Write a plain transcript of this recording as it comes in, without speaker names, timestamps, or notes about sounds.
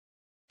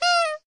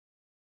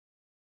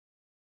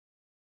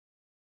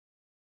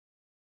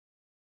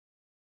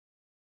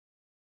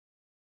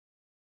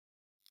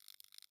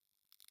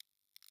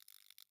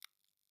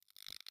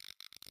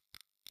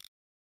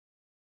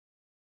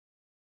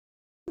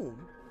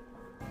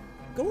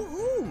Go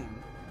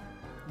home.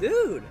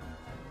 Dude.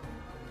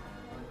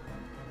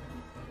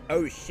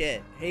 Oh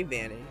shit. Hey,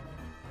 Vanny.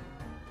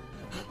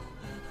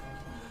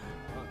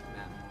 Oh,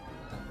 nap.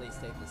 Please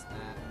take this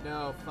nap.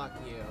 No, fuck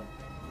you.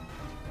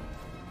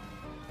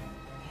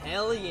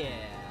 Hell yeah.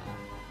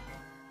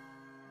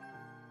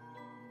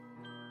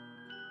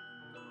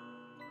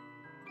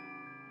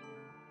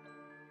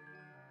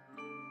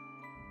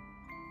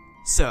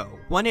 So,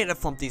 1-8 at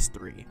Flumpty's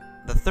 3,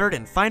 the third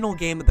and final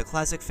game of the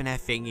classic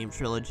FNAF fan game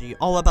trilogy,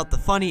 all about the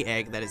funny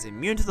egg that is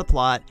immune to the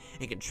plot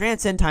and can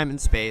transcend time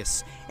and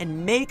space,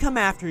 and may come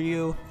after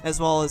you, as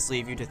well as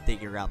leave you to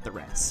figure out the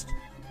rest.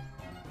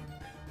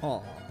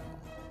 Aww.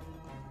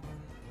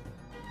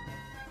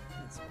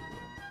 That's cool.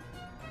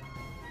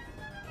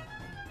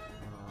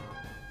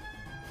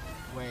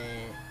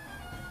 Wait.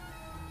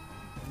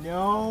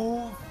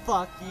 No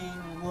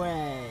fucking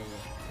way.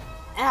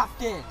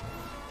 Afton!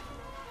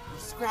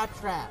 Scrap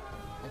trap,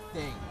 I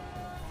think.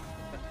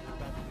 But you're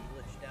about to be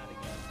glitched out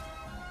again.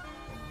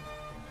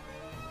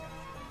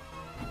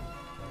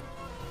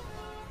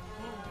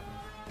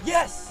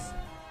 Yes!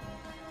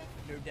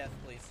 No death,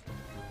 please.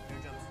 No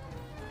jumps.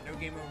 No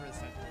game over this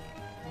time.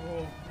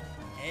 Oh.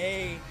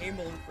 Hey,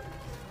 Mullen.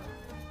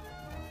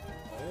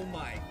 Oh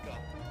my god.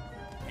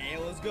 Hey,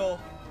 let's go.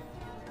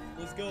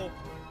 Let's go.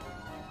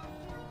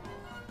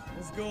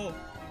 Let's go.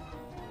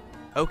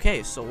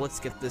 Okay, so let's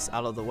get this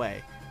out of the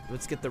way.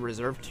 Let's get the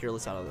reserved tier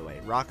list out of the way.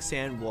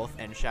 Roxanne Wolf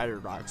and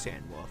Shattered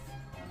Roxanne Wolf.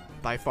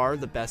 By far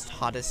the best,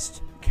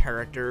 hottest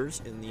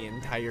characters in the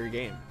entire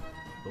game.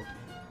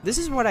 This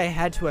is what I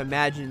had to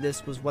imagine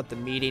this was what the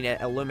meeting at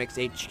Illumix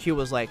HQ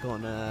was like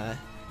on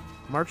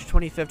March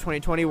 25th,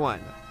 2021.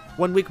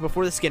 1 week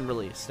before the skin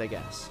released, I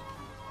guess.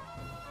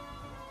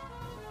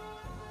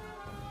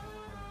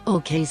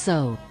 Okay,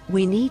 so,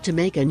 we need to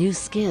make a new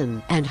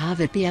skin and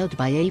have it be out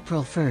by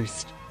April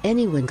 1st.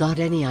 Anyone got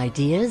any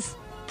ideas?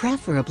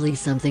 Preferably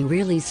something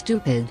really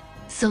stupid,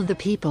 so the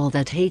people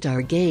that hate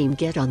our game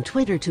get on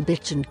Twitter to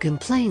bitch and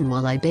complain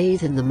while I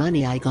bathe in the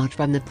money I got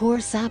from the poor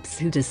saps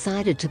who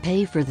decided to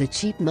pay for the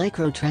cheap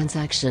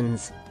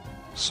microtransactions.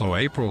 So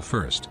April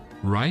 1st,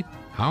 right?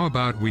 How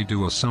about we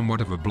do a somewhat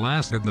of a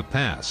blast of the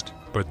past,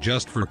 but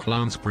just for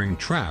Clown Spring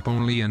Trap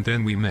only, and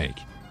then we make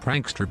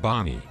Prankster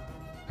Bonnie.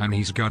 And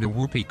he's got a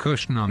whoopee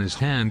cushion on his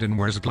hand and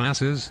wears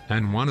glasses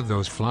and one of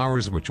those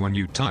flowers which when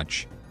you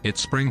touch, it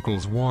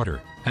sprinkles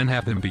water, and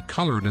have him be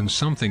colored in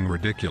something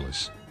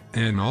ridiculous.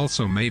 And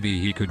also maybe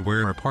he could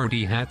wear a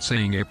party hat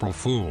saying April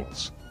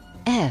Fools.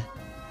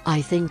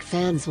 I think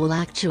fans will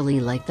actually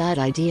like that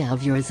idea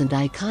of yours, and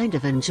I kind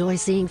of enjoy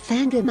seeing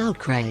fandom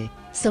outcry.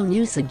 So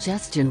new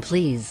suggestion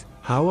please.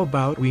 How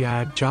about we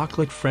add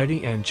Chocolate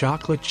Freddy and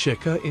Chocolate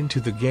Chica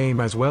into the game,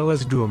 as well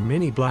as do a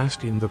mini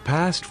blast in the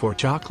past for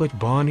Chocolate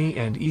Bonnie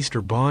and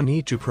Easter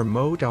Bonnie to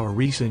promote our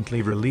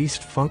recently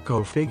released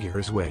Funko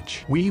figures,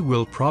 which we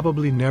will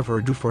probably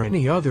never do for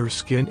any other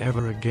skin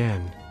ever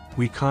again.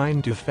 We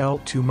kinda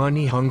felt too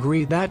money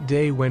hungry that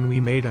day when we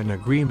made an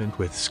agreement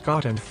with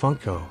Scott and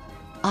Funko.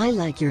 I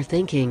like your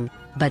thinking,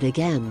 but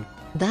again,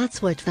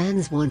 that's what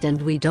fans want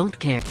and we don't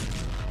care.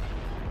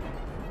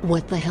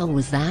 What the hell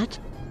was that?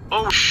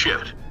 Oh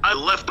shit, I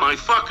left my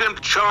fucking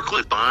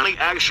Chocolate Bonnie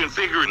action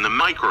figure in the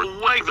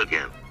microwave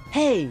again.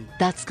 Hey,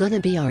 that's gonna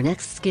be our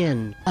next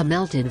skin, a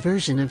melted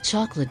version of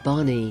Chocolate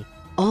Bonnie.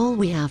 All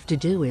we have to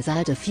do is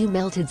add a few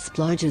melted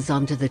splodges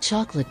onto the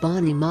Chocolate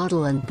Bonnie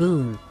model and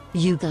boom,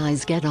 you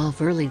guys get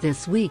off early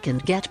this week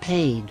and get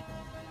paid.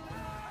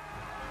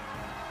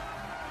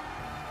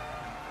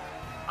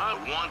 I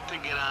want to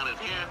get out of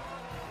here.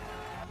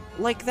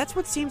 Like, that's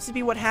what seems to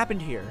be what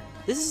happened here.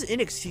 This is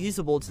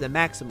inexcusable to the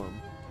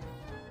maximum.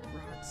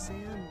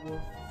 Roxanne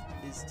Wolf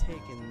is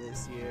taken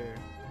this year.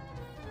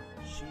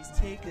 She's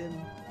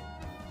taken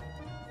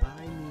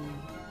by me.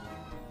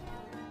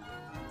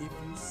 If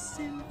you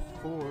simp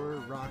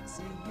for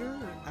Roxy, you're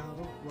out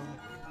of luck.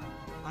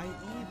 I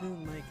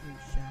even like her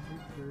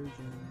shattered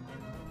version.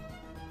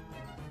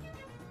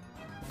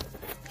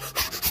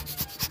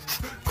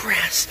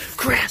 Grass!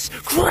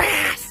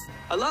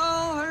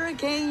 Hello,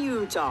 Hurricane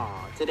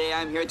Utah. Today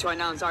I'm here to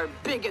announce our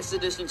biggest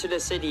addition to the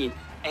city,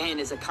 and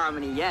it's a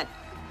comedy yet.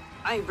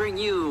 I bring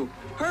you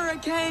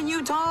Hurricane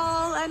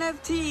Utah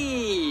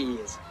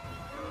NFTs.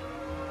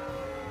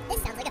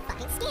 This sounds like a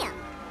fucking scam.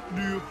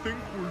 Do you think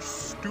we're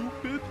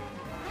stupid?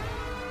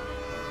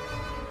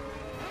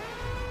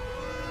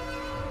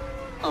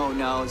 Oh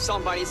no,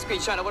 somebody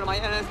screenshotted one of my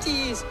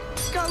NFTs.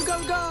 Go,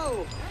 go,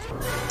 go!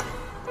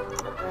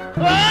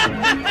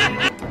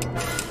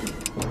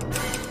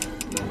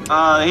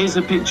 Here's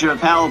a picture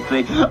of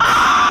Halpy.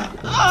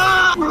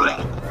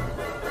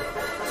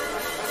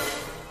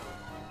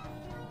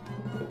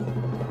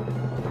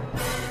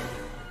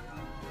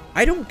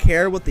 I don't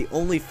care what the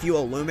only few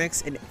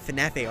Illumix and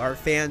FNAF AR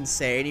fans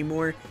say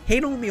anymore.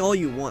 Hate on me all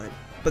you want,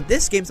 but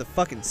this game's a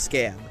fucking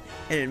scam.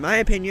 And in my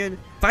opinion,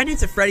 Five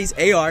Nights at Freddy's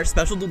AR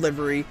Special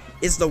Delivery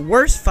is the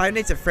worst Five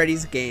Nights at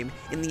Freddy's game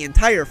in the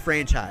entire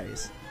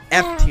franchise.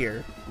 F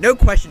tier. No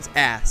questions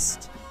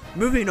asked.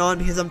 Moving on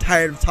because I'm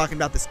tired of talking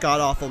about this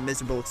god-awful,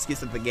 miserable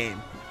excuse of the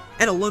game.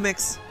 and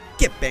Illumix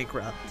get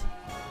bankrupt.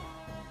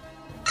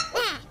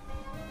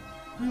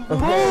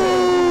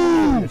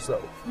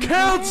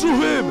 Cancel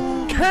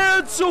him!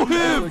 Cancel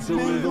him!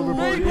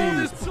 Mangold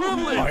is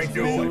privileged! I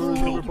know what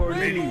killed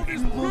many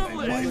is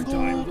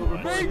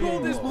lifetime.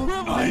 Mangold is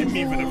privileged! I'm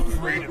even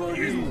afraid of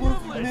you.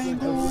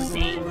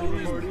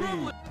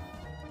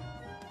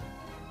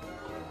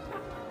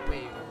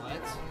 Wait,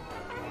 what?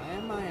 Why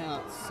am I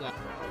outside?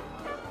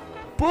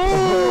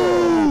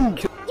 Boom!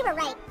 You were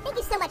right. Thank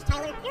you so much,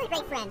 Tyler. You're a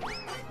great friend. Boo!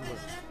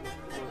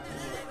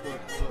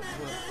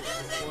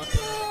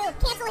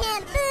 Cancel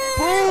him!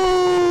 Boo!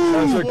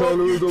 Cancel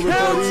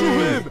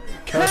him!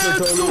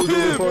 Cancel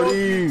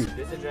him!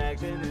 This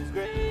attraction is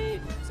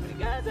great. So many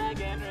guys I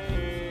can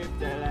rape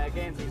till I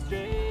can't see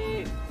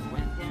straight.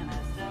 When can I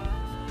start?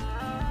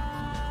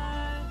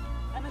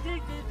 I'm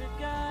addicted to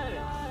guards.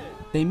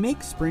 They make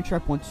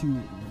Springtrap want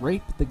to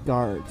rape the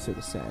guard, so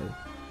to say.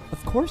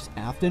 Of course,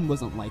 Afton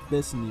wasn't like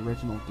this in the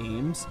original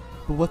games,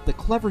 but with the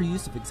clever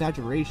use of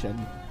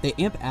exaggeration, they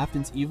amp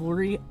Afton's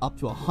evilry up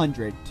to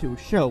 100 to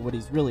show what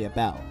he's really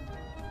about.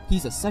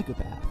 He's a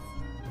psychopath.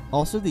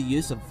 Also, the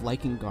use of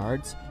liking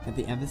guards and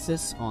the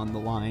emphasis on the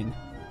line,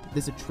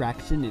 "This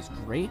attraction is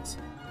great,"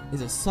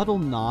 is a subtle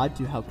nod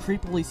to how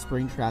creepily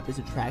Springtrap is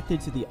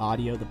attracted to the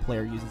audio the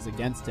player uses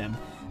against him,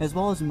 as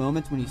well as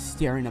moments when he's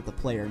staring at the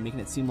player,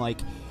 making it seem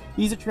like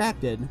he's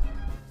attracted.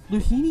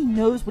 Luhini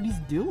knows what he's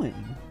doing.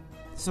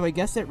 So I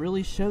guess it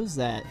really shows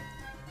that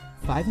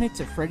Five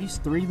Nights at Freddy's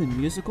 3 the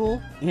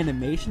musical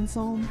animation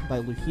song by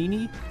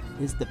Luhini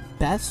is the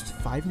best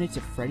Five Nights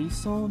at Freddy's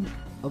song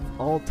of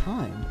all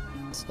time.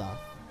 Stuff.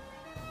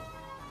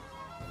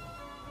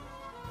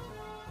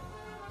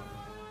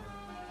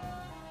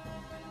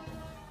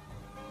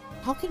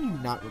 How can you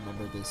not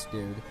remember this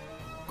dude?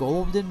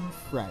 Golden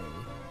Freddy.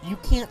 You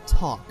can't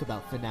talk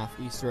about FNAF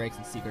Easter eggs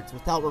and secrets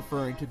without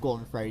referring to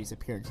Golden Freddy's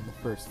appearance in the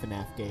first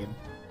FNAF game.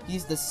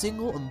 He's the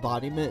single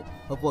embodiment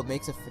of what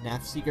makes a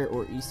FNAF secret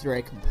or Easter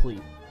egg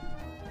complete.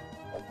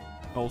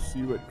 I'll see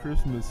you at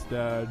Christmas,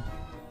 Dad.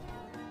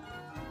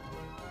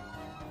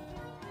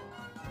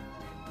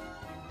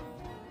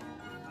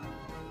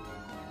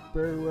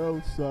 Very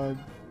well,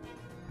 son.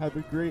 Have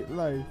a great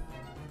life.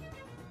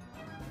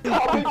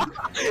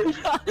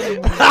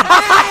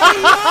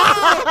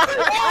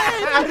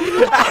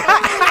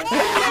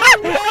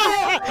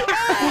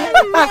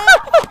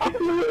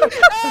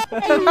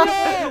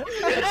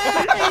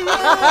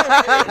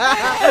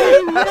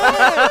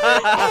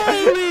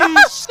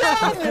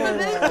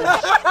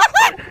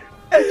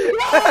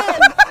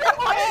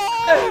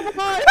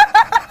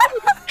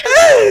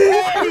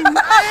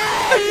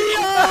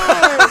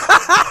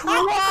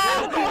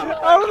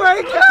 Oh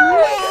my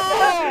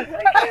god!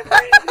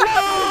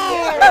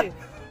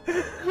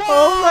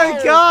 Oh my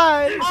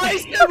god! I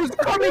said it was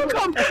coming,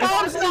 come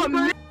on,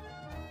 man!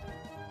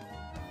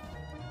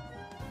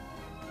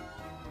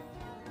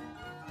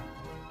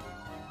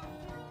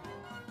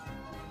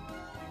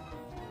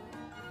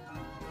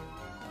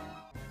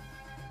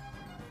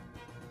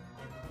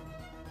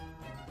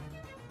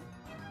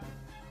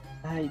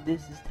 Hi,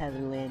 this is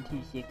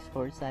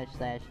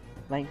Tylerland264's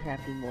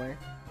Minecraft and more.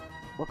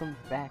 Welcome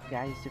back,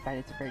 guys, to Five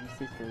Nights at Freddy's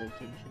sister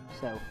location.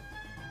 So,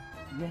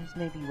 you guys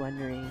may be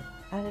wondering,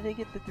 how did I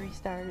get the 3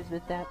 stars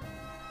without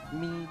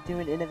me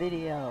doing it in a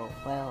video?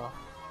 Well,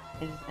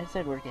 I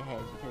started working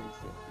ahead because,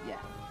 yeah.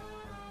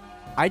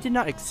 I did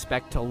not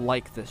expect to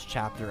like this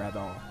chapter at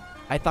all.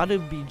 I thought it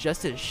would be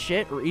just as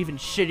shit or even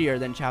shittier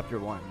than chapter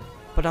 1.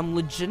 But I'm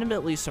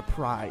legitimately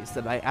surprised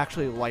that I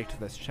actually liked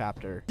this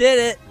chapter. Did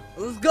it!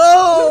 Let's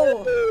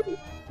go!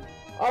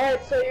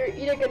 Alright, so you're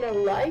either gonna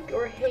like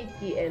or hate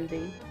the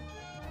ending.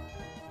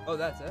 Oh,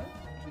 that's it?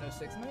 There's no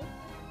 6 mate?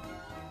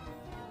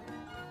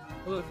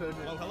 Hello,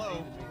 Oh,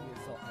 hello.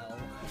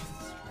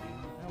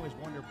 I always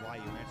wondered why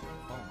you answered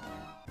the phone.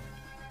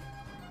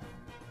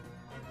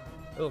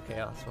 Oh,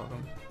 Chaos,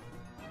 welcome.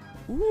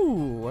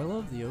 Ooh, I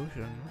love the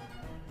ocean.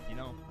 You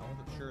know, I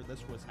wasn't sure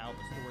this was how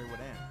the story would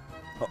end.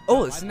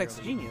 Oh, it's the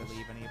next genius.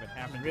 Any of it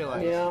happened.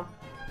 Realize. Yeah.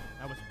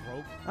 I was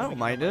broke. I don't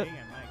mind it. And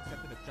I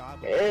accepted a job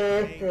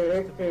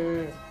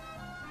with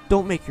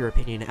Don't make your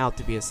opinion out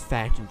to be as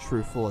fact and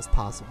truthful as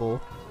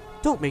possible.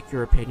 Don't make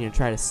your opinion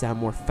try to sound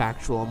more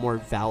factual and more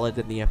valid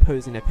than the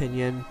opposing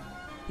opinion.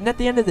 And at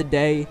the end of the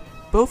day,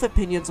 both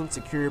opinions on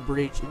Security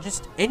Breach and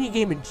just any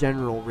game in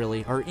general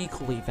really are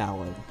equally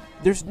valid.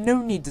 There's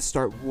no need to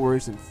start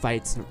wars and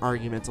fights and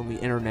arguments on the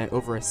internet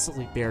over a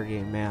silly bear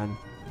game, man.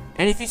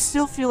 And if you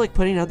still feel like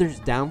putting others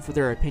down for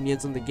their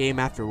opinions on the game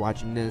after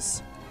watching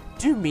this,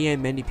 do me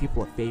and many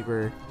people a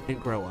favor and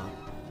grow up.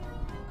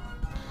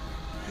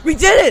 We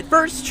did it!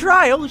 First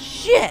try! Oh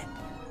shit!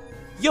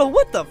 Yo,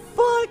 what the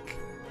fuck?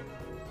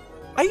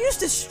 I used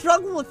to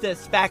struggle with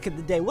this back in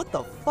the day. What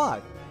the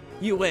fuck?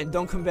 You win.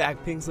 Don't come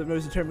back. Pink Slip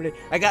knows determination.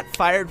 I got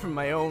fired from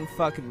my own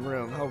fucking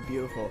room. How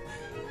beautiful.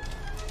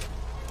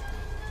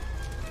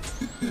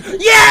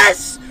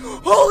 Yes!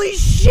 Holy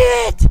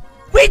shit!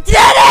 We did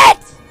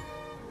it!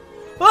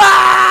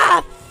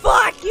 Ah!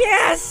 Fuck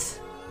yes!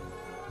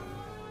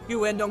 You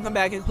win. Don't come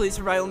back in police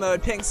survival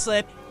mode. Pink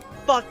Slip.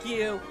 Fuck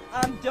you.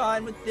 I'm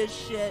done with this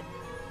shit.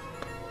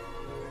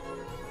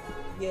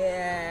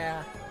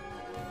 Yeah.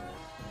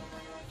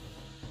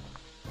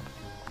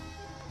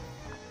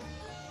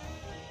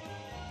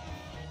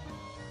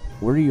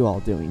 What are you all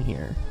doing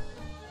here?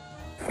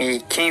 We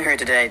came here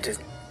today to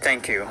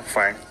thank you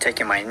for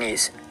taking my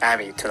niece,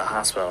 Abby, to the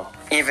hospital,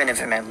 even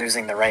if it meant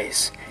losing the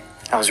race.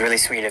 That was really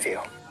sweet of you.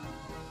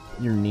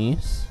 Your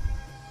niece?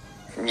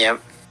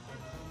 Yep.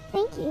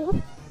 Thank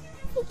you.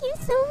 Thank you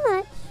so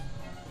much.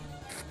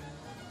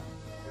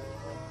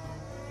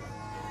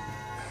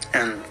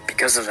 And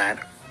because of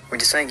that, we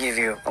decided to give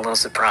you a little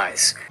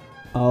surprise.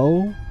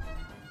 Oh?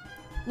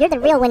 You're the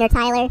real winner,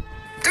 Tyler.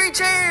 3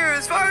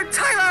 cheers for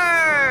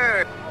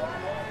Tyler!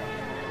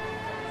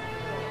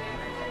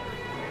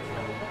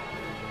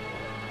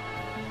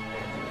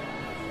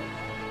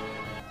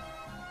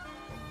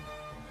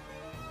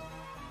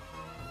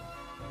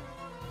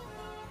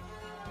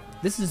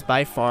 This is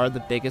by far the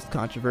biggest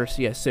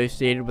controversy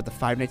associated with the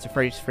Five Nights at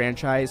Freddy's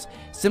franchise,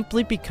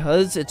 simply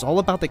because it's all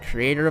about the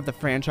creator of the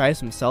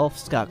franchise himself,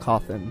 Scott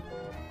Cawthon.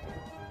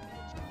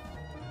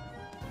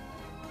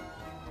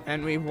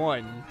 And we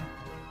won.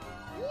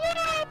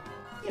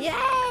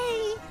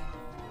 Yay!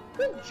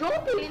 Good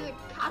job, you little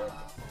cunt.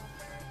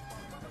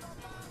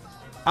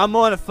 I'm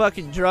on a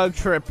fucking drug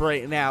trip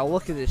right now.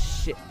 Look at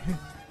this shit.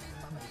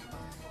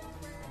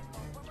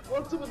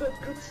 Want some of that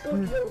good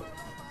stuff, yo?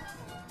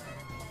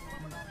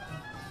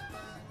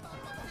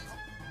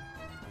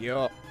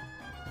 Yup.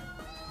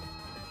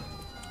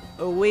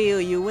 Oh,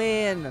 wheel, you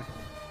win!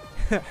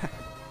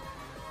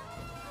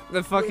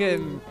 the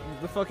fucking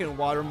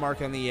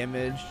watermark on the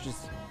image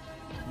just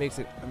makes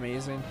it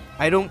amazing.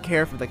 I don't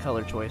care for the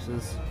color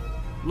choices.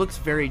 Looks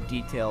very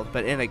detailed,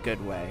 but in a good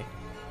way.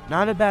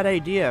 Not a bad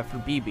idea for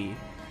BB.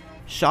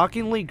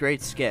 Shockingly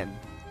great skin.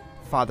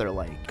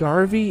 Father-like.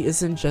 Garvey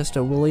isn't just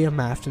a William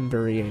Afton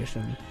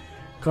variation.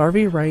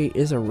 Garvey Wright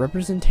is a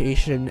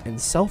representation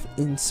and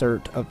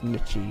self-insert of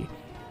Nietzsche.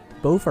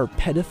 Both are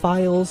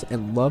pedophiles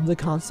and love the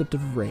concept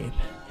of rape,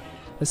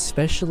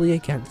 especially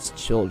against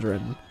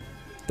children.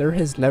 There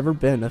has never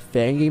been a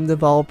fan game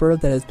developer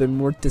that has been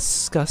more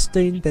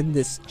disgusting than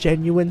this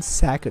genuine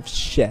sack of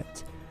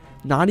shit.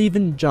 Not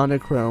even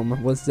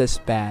Jonachrome was this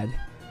bad.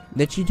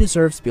 Nietzsche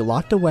deserves to be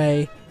locked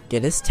away,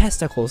 get his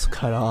testicles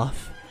cut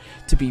off,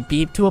 to be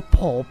beat to a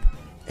pulp,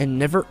 and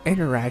never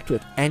interact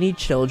with any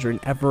children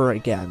ever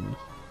again.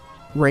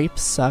 Rape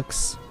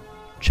sucks.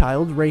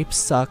 Child rape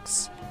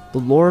sucks. The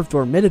lore of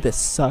Dormitibus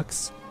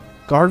sucks,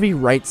 Garvey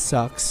Wright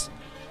sucks,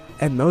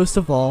 and most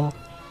of all,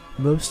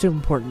 most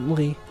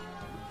importantly,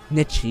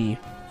 Nietzsche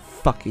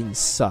fucking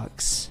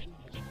sucks.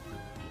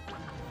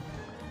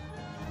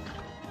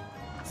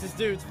 This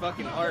dude's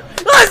fucking art.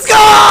 Let's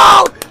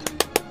go!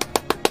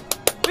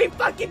 We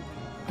fucking...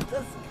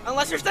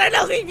 Unless you're starting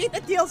to leave me the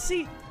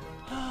DLC.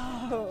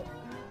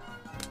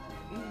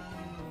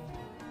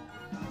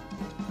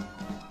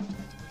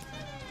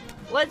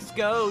 Let's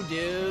go,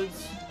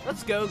 dudes.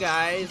 Let's go,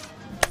 guys.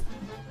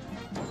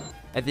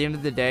 At the end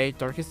of the day,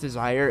 Darkest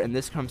Desire and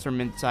This Comes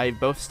From Inside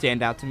both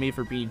stand out to me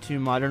for being two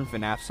modern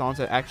FNAF songs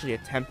that actually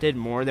attempted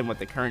more than what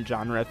the current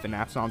genre of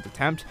FNAF songs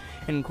attempt,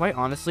 and quite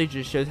honestly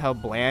just shows how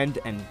bland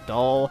and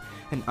dull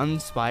and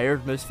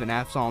uninspired most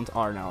FNAF songs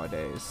are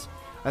nowadays.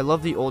 I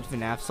love the old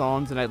FNAF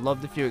songs, and I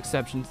love the few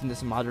exceptions in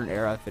this modern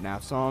era of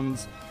FNAF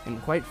songs,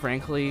 and quite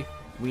frankly,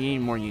 we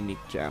need more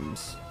unique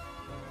gems.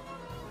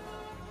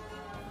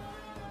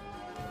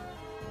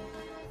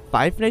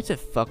 Five Nights at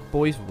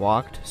Fuckboys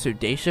walked so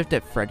Day Shift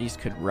at Freddy's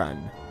could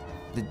run.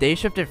 The Day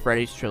Shift at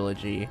Freddy's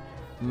trilogy,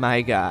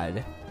 my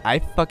god, I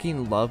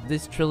fucking love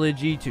this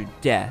trilogy to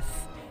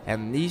death,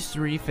 and these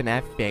 3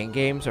 FNAF fan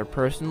games are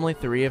personally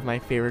 3 of my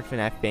favorite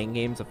FNAF fan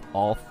games of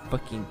all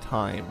fucking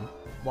time.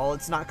 While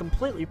it's not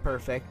completely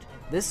perfect,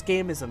 this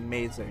game is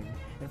amazing,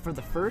 and for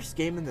the first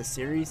game in the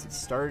series that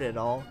started it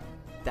all,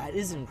 that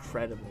is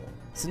incredible.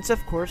 Since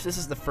of course this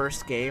is the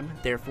first game,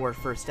 therefore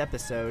first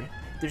episode,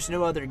 there's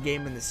no other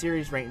game in the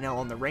series right now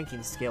on the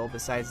ranking scale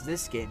besides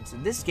this game, so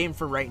this game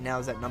for right now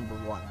is at number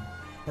 1.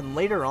 And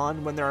later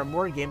on, when there are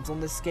more games on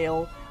this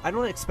scale, I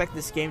don't expect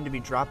this game to be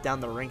dropped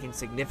down the ranking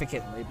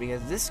significantly,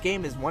 because this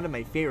game is one of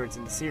my favorites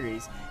in the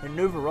series, and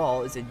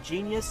overall is a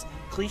genius,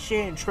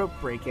 cliche and trope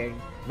breaking,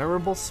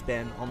 memorable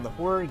spin on the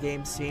horror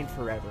game scene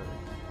forever.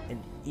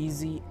 An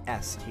easy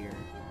S tier.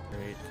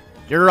 Great.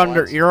 You're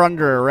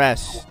under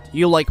arrest.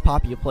 You like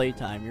Poppy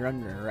Playtime, you're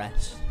under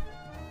arrest.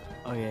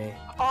 Okay.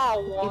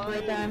 Oh,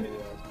 playtime.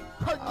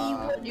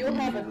 You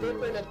have a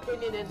different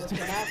opinion in the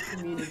FNAF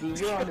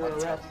community. You're under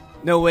arrest.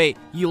 No, wait.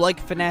 You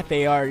like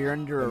FNAF AR. You're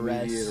under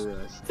arrest.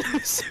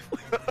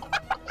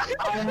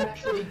 I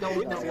actually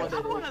don't know what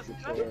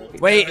it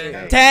is.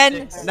 Wait.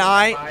 10,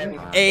 9,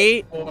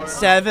 8,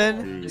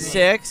 7,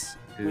 6,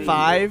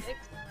 5,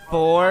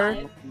 4,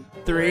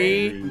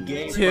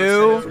 3,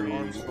 2,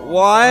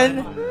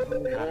 1.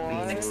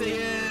 6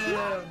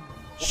 a.m.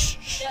 Shh,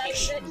 shh,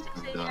 shh.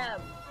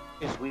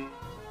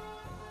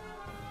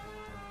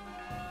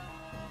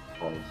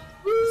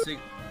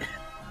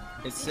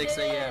 It's 6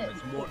 a.m.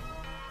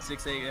 It's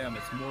 6 a.m.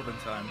 It's Morbin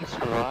time.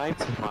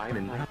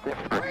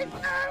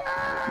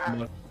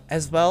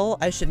 As well,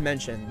 I should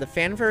mention, the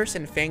fanverse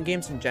and fan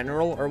games in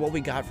general are what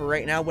we got for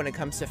right now when it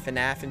comes to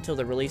FNAF until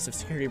the release of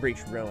Security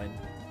Breach Ruin.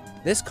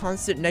 This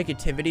constant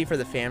negativity for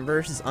the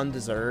fanverse is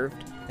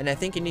undeserved, and I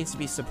think it needs to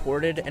be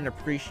supported and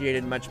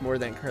appreciated much more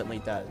than it currently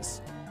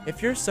does.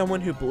 If you're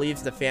someone who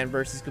believes the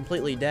fanverse is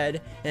completely dead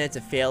and it's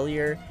a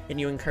failure, and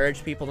you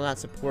encourage people to not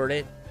support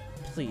it,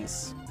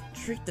 please,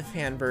 treat the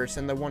fanverse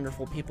and the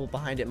wonderful people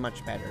behind it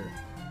much better.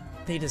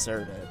 They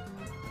deserve it.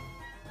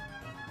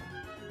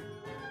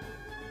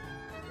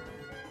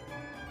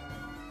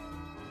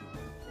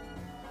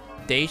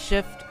 Day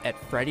Shift at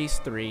Freddy's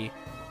 3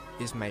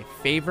 is my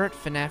favorite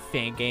FNAF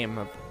fan game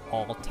of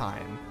all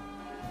time.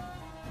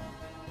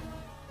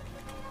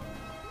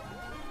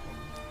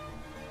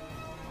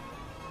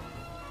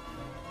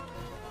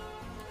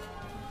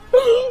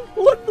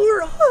 One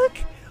more hook!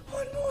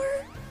 One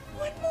more!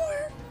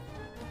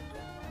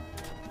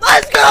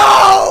 Let's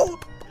go!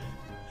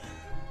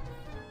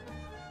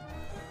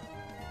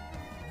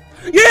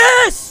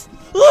 Yes!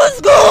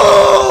 Let's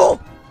go!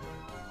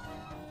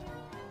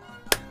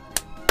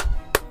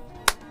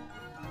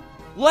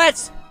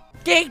 Let's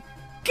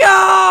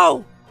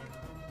go!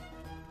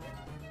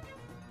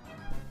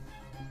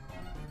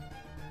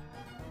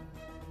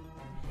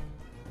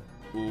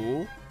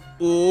 Ooh,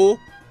 ooh,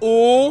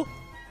 ooh.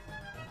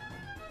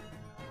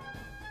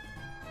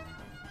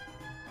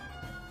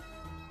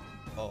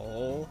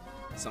 Oh,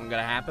 something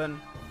gonna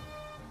happen?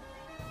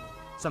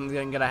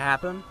 Something gonna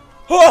happen?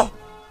 Oh!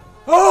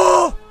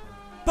 Oh!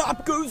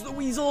 Pop goes the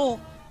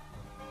weasel!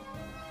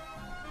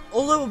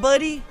 Oh, little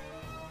buddy.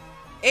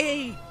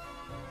 Hey!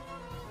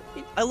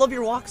 I love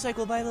your walk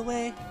cycle, by the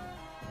way.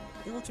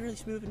 It looks really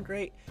smooth and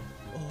great.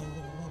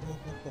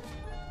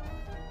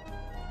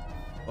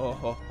 Oh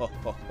ho ho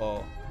ho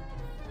ho.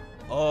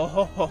 Oh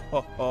ho ho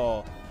ho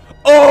ho.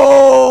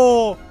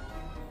 Oh!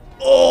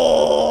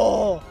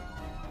 Oh!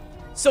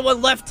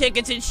 Someone left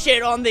tickets and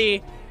shit on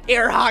the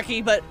air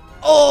hockey, but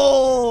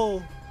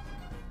oh!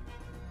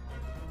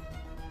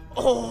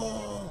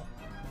 Oh!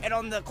 And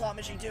on the claw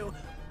machine too.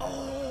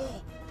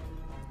 Oh!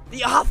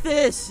 The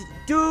Office!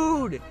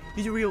 Dude!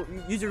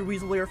 Use your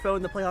Weasel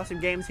earphone to play awesome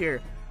games here.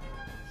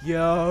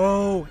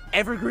 Yo!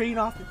 Evergreen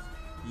Office.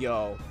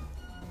 Yo.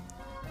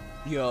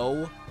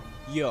 Yo.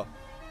 Yo.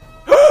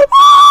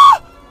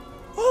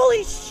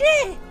 Holy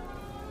shit!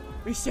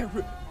 Reset.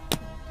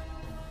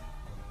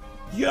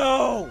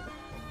 Yo!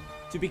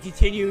 To be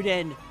continued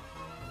and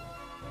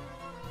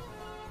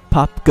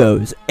Pop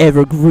goes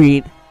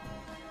Evergreen.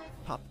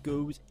 Pop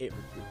goes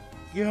Evergreen.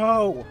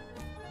 Yo!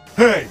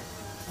 Hey!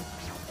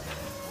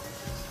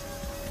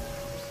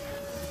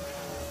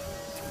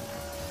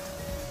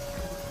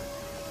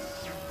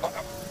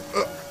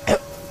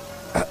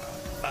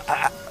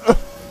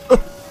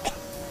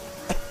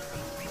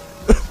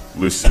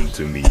 Listen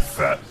to me,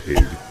 fat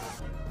pig.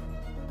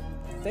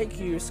 Thank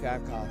you,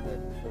 Scott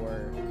Coffin,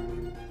 for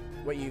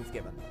what you've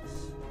given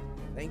us.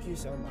 Thank you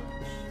so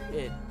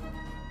much.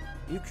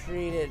 You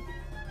created.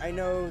 I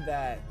know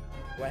that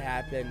what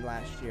happened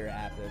last year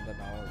happened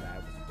and all of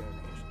that with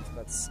donations,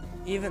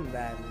 but even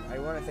then, I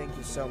want to thank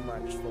you so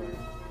much for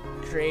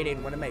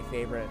creating one of my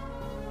favorite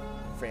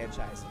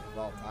franchises of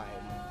all time.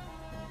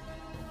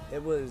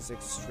 It was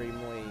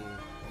extremely,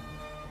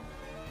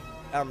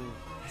 I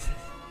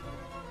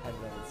don't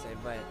know what to say,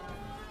 but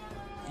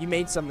you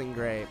made something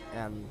great,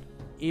 and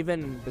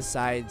even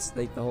besides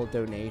like the whole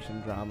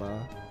donation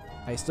drama,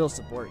 I still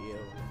support you,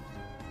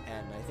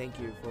 and I thank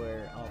you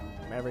for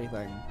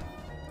everything.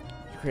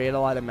 You created a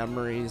lot of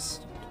memories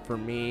for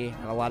me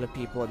and a lot of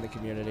people in the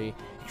community.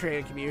 You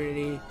created a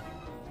community,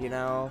 you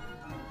know,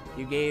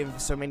 you gave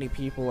so many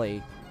people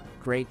a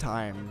great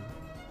time,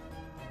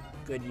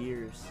 good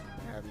years,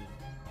 and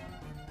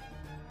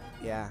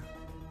yeah.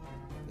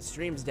 The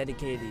stream's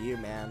dedicated to you,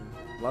 man.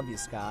 Love you,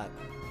 Scott.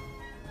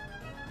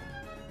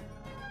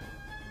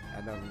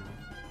 And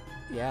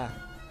yeah.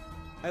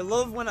 I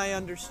love when I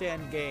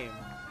understand game.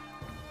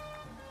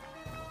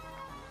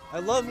 I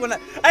love when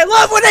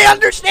I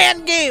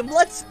understand game.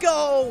 Let's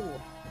go.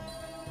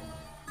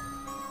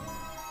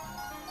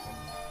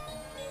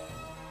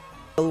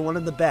 One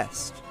of the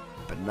best,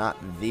 but not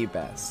the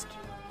best.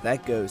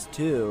 That goes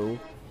to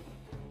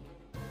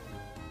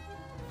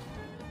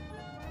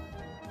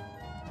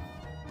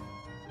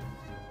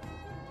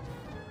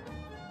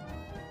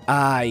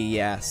ah,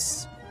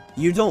 yes.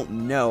 You don't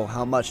know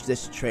how much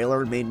this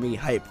trailer made me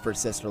hype for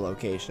Sister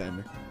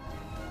Location.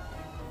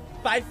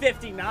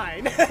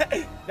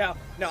 5:59. No,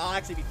 I'll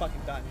actually be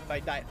fucking done if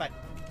I die.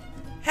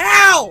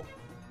 How?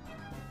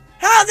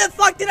 How the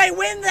fuck did I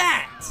win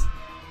that?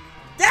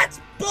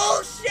 That's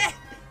bullshit.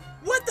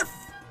 What the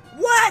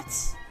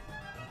what?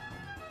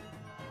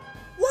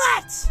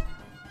 What?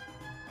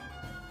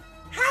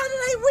 How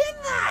did I win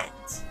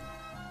that?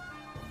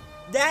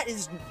 That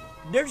is,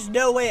 there's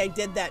no way I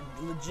did that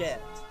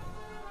legit.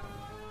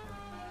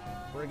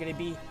 We're gonna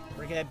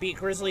beat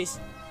Grizzlies.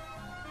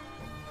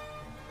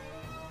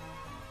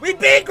 We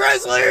beat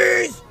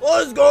Grizzlies!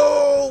 Let's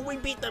go! We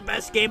beat the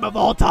best game of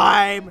all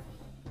time!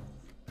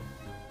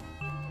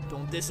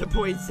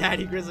 disappoint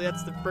Sadie Grizzly.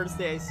 That's the first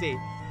thing I see.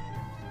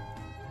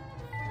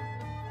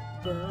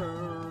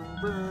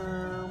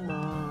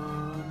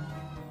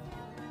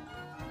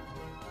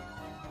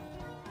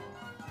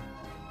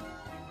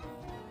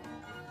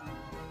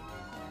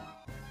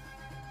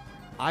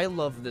 I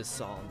love this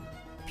song,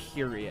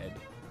 period.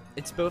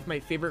 It's both my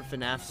favorite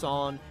FNAF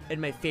song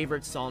and my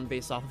favorite song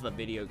based off of a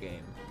video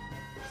game.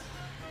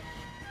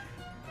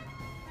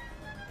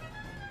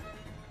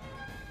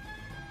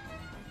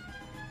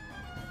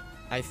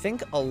 I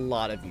think a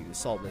lot of you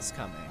saw this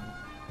coming.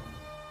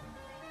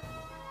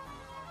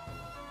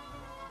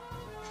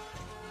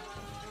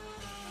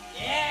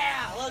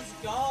 Yeah, let's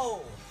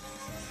go!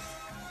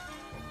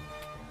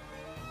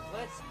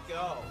 Let's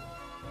go!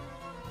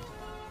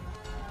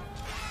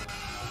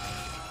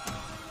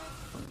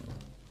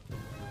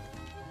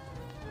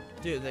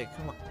 Dude,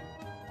 come on.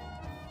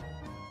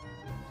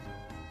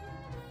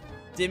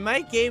 Did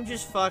my game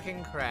just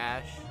fucking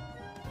crash?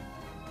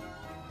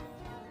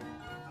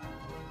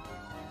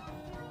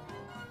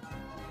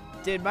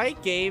 Did my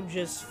game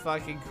just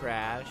fucking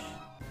crash?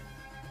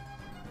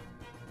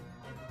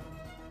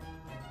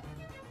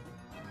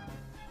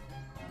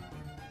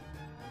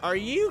 Are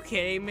you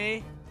kidding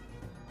me?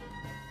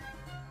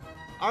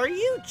 Are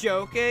you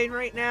joking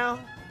right now?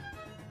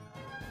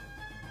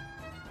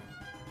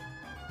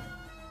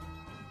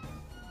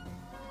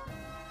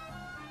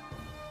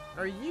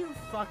 Are you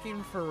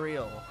fucking for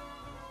real?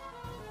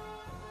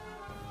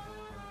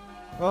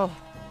 Well,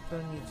 it's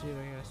on YouTube,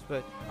 I guess,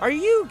 but are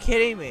you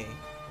kidding me?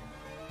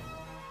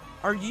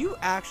 Are you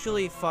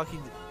actually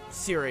fucking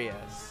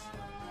serious?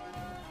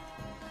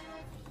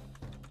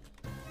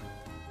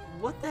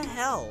 What the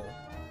hell?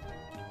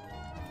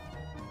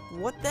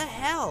 What the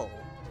hell?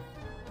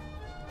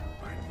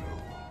 I know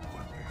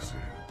what this is.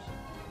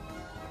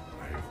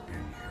 I have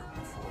been here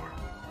before.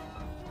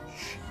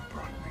 She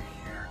brought me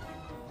here.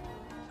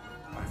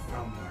 I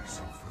found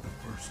myself for the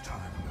first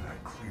time when I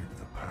cleared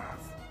the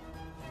path.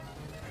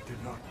 I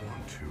did not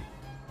want to,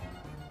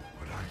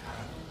 but I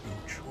had no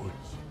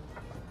choice.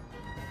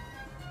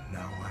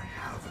 Now I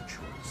have a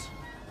choice.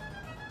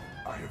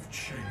 I have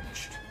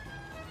changed.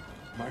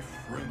 My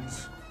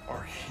friends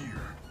are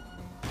here.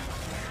 They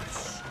are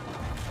so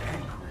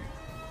angry,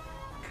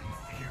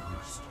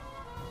 confused.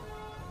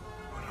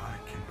 But I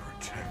can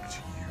protect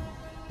you.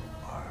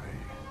 I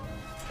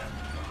am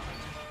not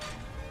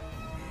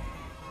me.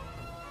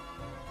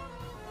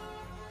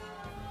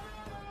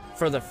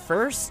 For the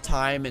first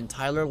time in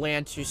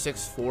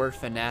Tylerland264's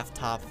FNAF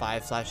Top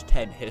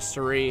 5/10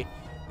 history,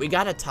 we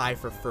got a tie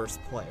for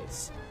first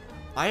place.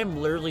 I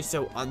am literally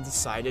so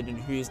undecided in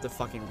who's the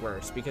fucking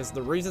worst, because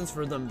the reasons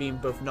for them being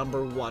both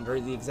number one are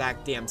the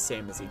exact damn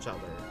same as each other.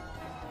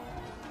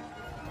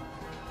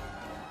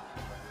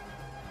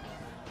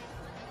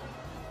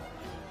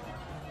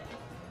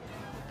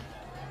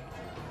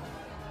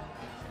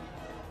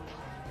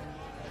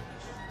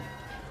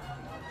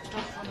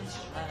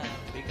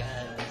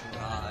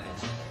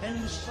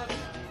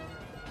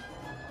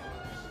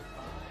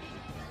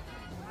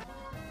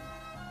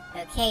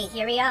 Okay,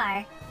 here we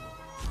are.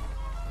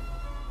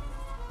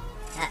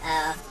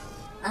 Uh-oh.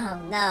 Oh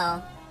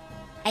no.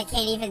 I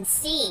can't even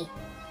see.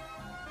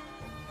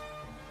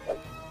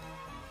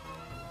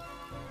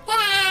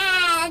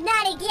 Ah!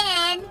 Not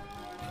again!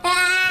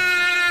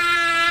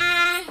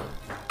 Ah!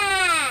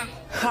 Ah!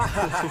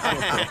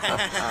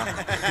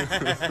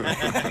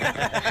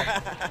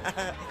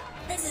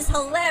 This is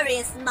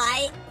hilarious,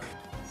 Mike.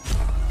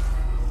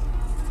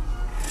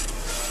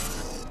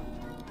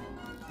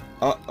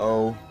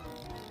 Uh-oh.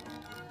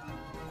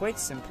 Quite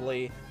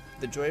simply,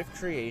 the joy of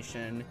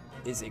creation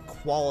is a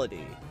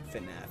quality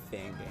FNAF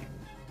fan game.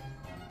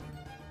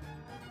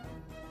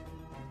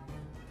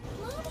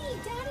 Mommy,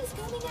 Dad is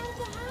coming out of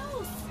the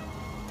house.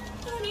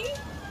 Honey?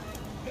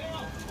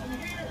 Help! I'm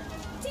here!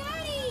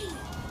 Daddy!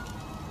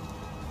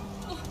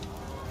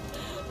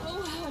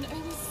 Oh, hon, I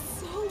was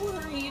so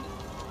worried.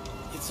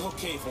 It's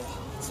okay, Val.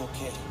 It's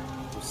okay.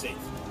 We're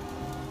safe.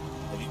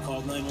 Have you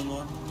called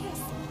 911? Yes.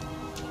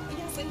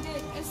 Yes, I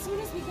did. As soon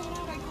as we got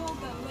out, I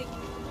called them, like,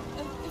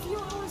 a few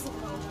hours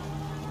ago.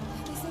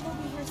 They said they'll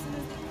be here as soon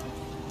as they can.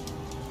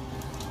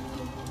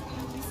 Oh,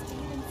 God, we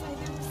stayed inside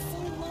there for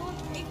so long.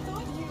 I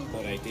thought you...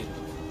 But I didn't.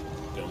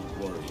 Don't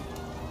worry.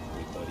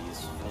 Everybody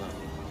is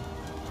fine.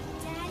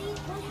 Daddy,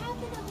 what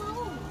happened at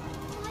home?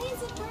 Why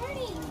is it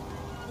burning?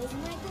 Is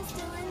Micah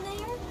still in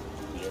there?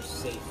 We are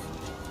safe.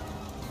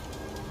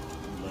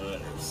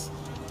 Matters.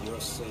 You're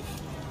safe.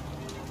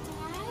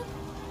 Dad?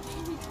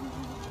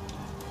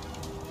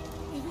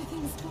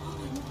 Everything's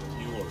gone.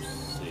 You're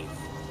safe.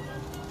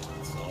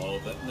 That's all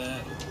that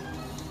matters.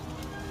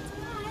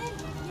 Dad,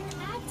 you're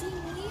acting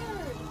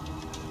weird.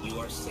 You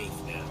are safe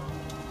now.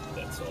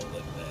 That's all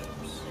that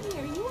matters. Honey,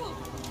 are you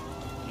okay?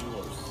 You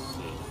are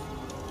safe.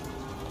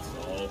 That's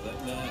all that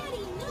matters.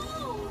 Daddy, no!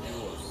 You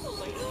are Oh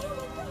my safe. God, oh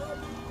my God!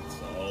 That's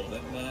all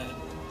that matters.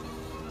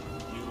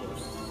 You are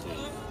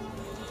safe.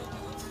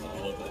 That's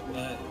all that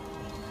matters.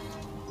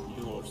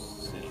 You are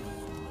safe.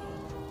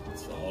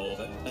 That's all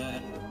that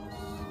matters.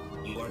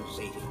 You are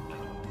safe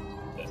now.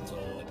 That's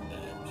all that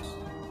matters.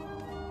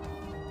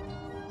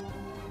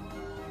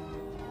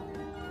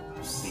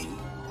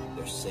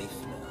 They're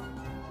safe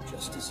now,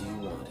 just as you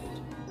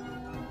wanted.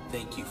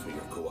 Thank you for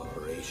your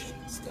cooperation,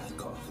 Scott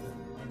Coughlin.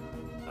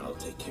 I'll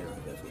take care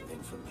of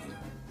everything from here.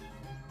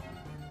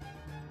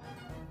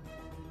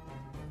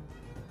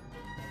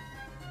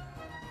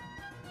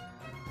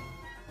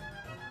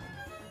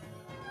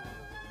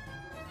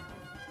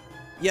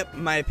 Yep,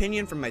 my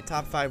opinion from my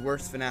top 5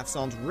 worst FNAF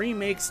songs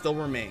remake still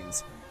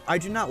remains. I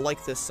do not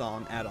like this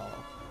song at all.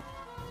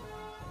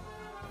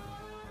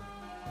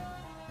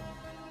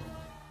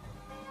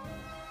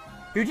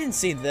 Who didn't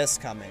see this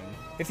coming?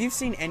 If you've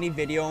seen any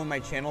video on my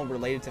channel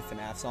related to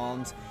FNAF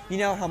songs, you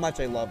know how much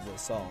I love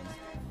this song.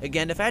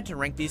 Again, if I had to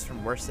rank these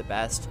from worst to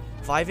best,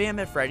 5 AM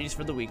at Freddy's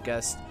for the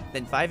weakest,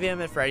 then 5 AM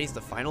at Freddy's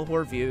the final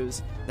 4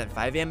 views, then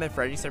 5 AM at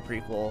Freddy's the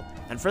prequel,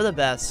 and for the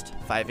best,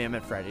 5 AM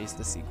at Freddy's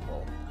the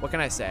sequel. What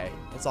can I say?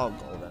 It's all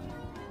golden.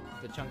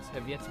 The chunks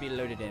have yet to be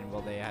loaded in,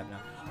 well they have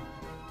now.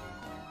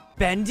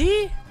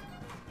 Bendy?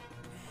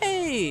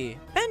 Hey,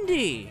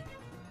 Bendy!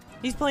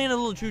 He's playing a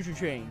little choo-choo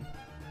train.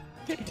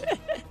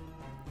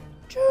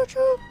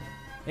 Choo-choo!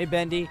 Hey,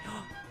 Bendy.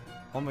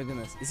 Oh my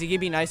goodness. Is he gonna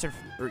be nice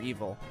or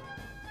evil?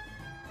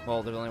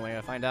 Well, there's only one way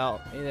to find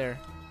out. Hey there.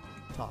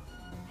 Talk.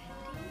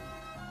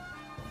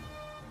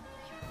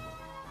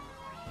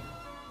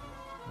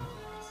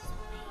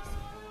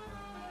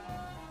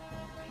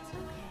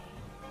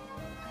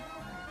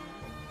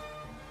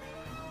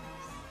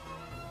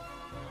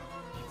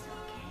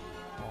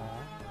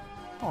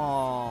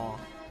 Aww.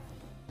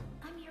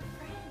 I'm your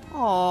friend.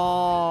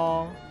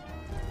 Aww.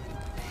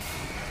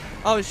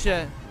 Oh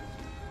shit.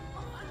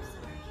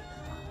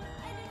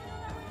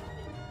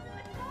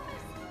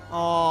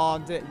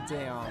 Oh,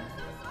 damn.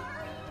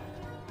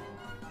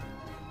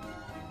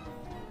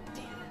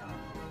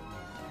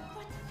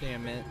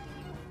 Damn it.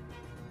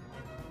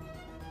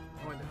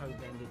 I want to hug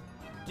Bendy.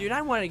 Dude,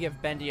 I want to give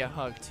Bendy a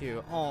hug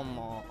too. Oh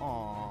my.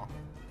 Aw.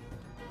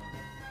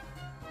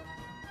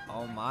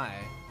 Oh my.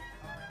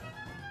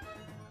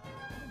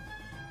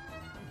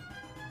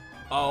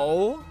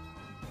 Oh.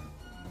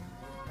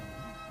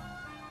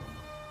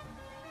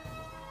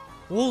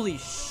 Holy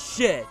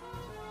shit.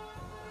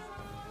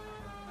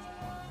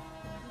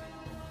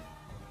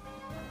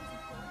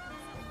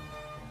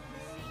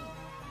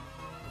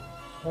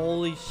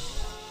 Holy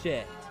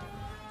shit.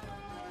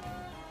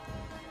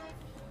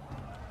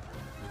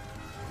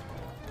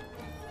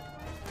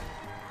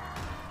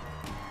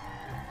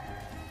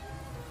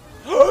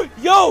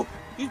 Yo!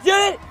 You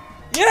did it!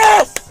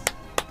 Yes!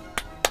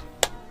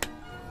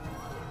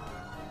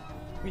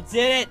 We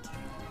did it!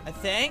 I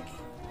think.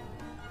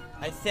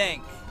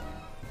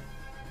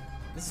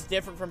 This is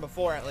different from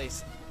before, at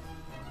least.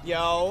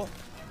 Yo.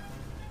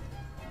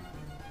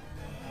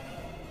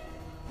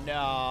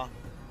 No.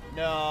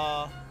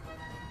 No.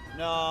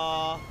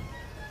 No.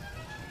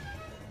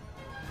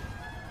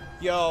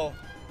 Yo.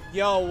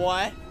 Yo,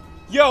 what?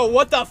 Yo,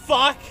 what the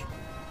fuck?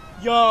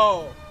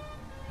 Yo.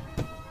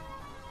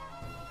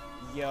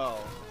 Yo.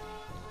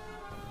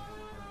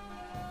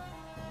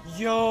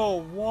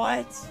 Yo,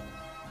 what?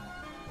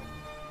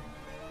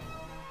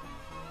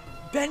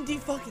 Bendy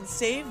fucking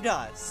saved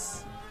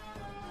us.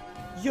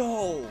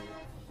 Yo.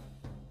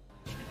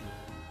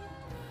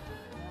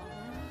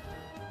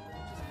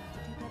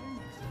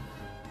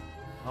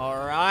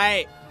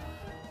 Alright.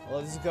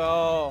 Let's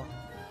go.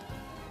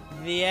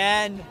 The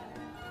end.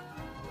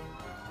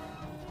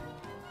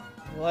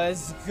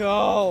 Let's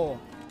go.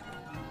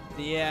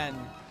 The end.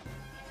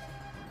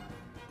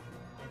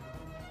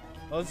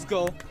 Let's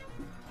go.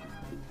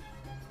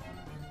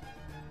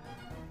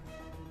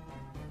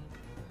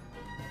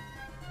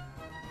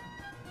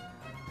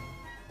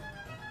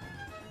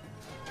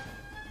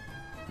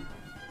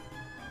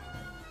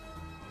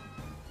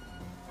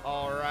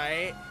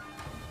 Alright.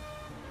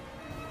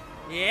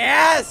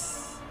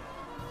 Yes!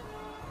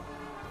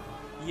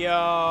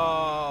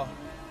 Yo.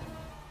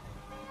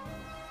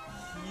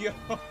 Yo.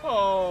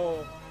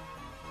 Holy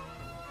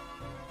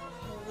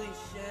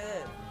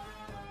shit.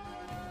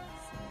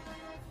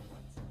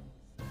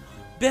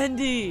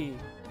 Bendy.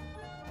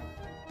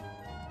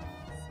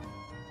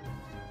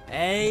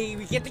 Hey,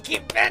 we get to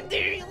keep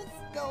Bendy.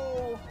 Let's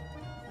go.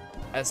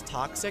 As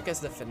toxic as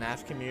the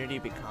FNAF community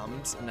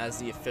becomes, and as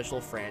the official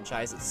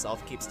franchise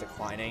itself keeps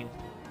declining,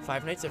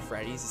 Five Nights at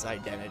Freddy's'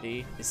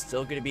 identity is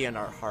still going to be in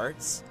our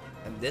hearts,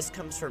 and This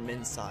Comes From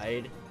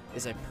Inside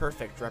is a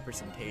perfect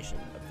representation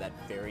of that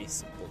very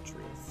simple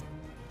truth.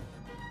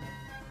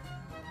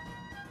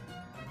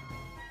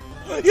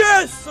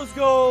 Yes! Let's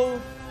go!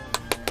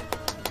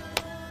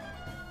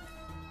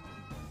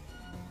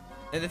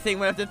 And the thing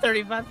went up to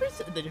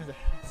 35%.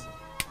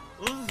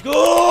 Let's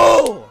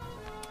go!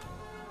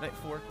 Night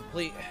 4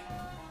 complete.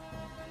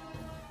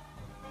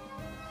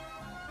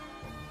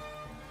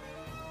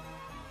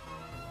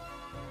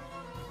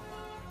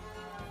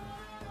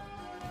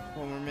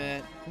 One more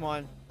minute. Come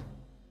on.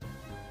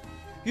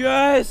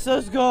 Yes,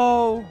 let's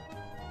go.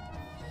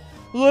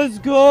 Let's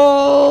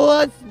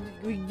go.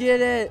 We did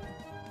it.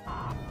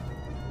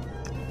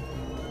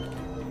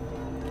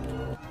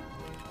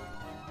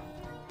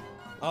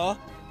 Oh.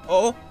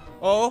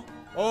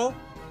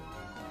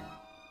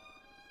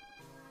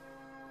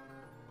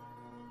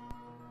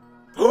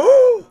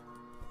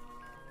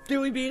 Did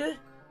we beat it?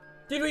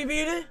 Did we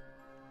beat it?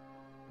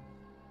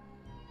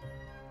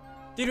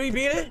 Did we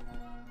beat it?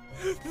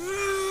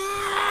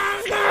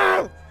 Let's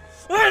go!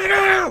 Let's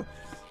go!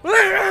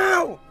 Let's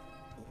go!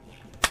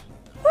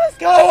 Let's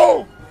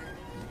go!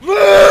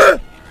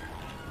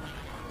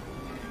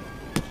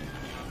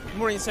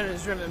 Morning Sun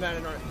is driven about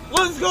an arm.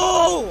 Let's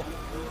go!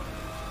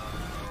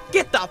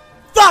 Get the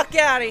fuck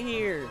out of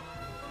here!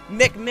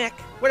 Mick,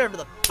 whatever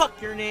the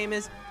fuck your name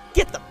is,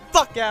 get the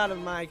fuck out of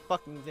my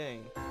fucking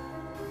thing.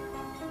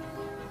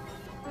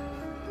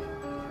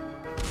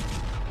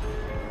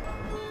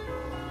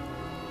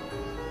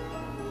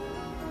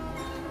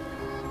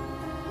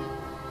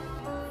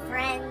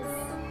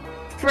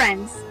 Friends.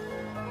 Friends.